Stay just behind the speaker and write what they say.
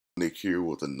Nick here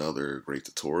with another great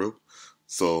tutorial.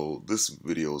 So this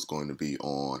video is going to be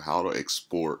on how to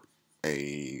export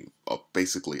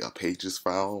basically a pages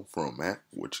file from a Mac,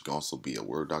 which can also be a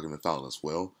Word document file as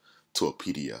well, to a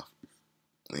PDF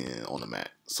and on a Mac.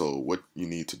 So what you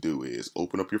need to do is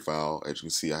open up your file. As you can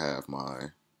see, I have my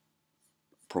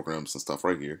programs and stuff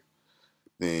right here.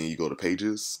 Then you go to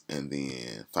Pages and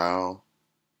then File,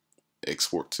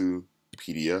 Export to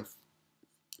PDF.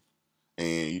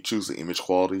 And you choose the image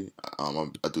quality. I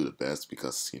do the best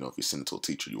because, if you send it to a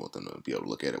teacher, you want them to be able to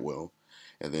look at it well.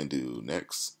 And then do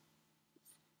next.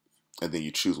 And then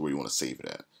you choose where you want to save it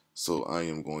at. So I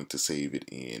am going to save it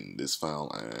in this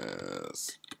file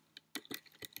as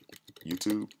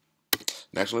YouTube.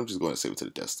 And actually, I'm just going to save it to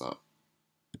the desktop.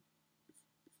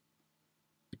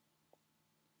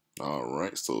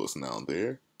 Alright, so it's now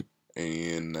there.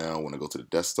 And now I want to go to the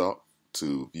desktop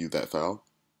to view that file.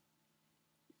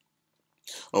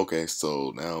 Okay,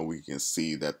 so now we can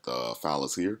see that the file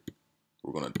is here.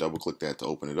 We're going to double click that to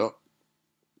open it up.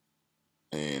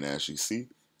 And as you see,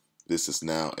 this is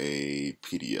now a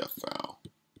PDF file.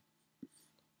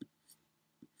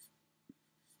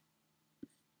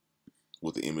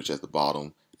 With the image at the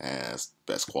bottom as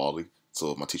best quality.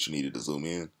 So if my teacher needed to zoom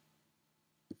in,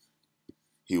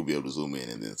 he will be able to zoom in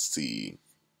and then see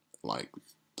like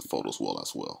the photos well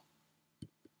as well.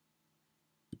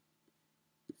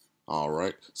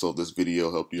 Alright, so if this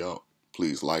video helped you out,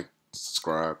 please like,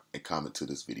 subscribe, and comment to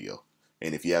this video.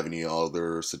 And if you have any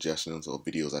other suggestions or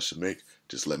videos I should make,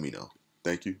 just let me know.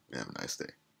 Thank you, and have a nice day.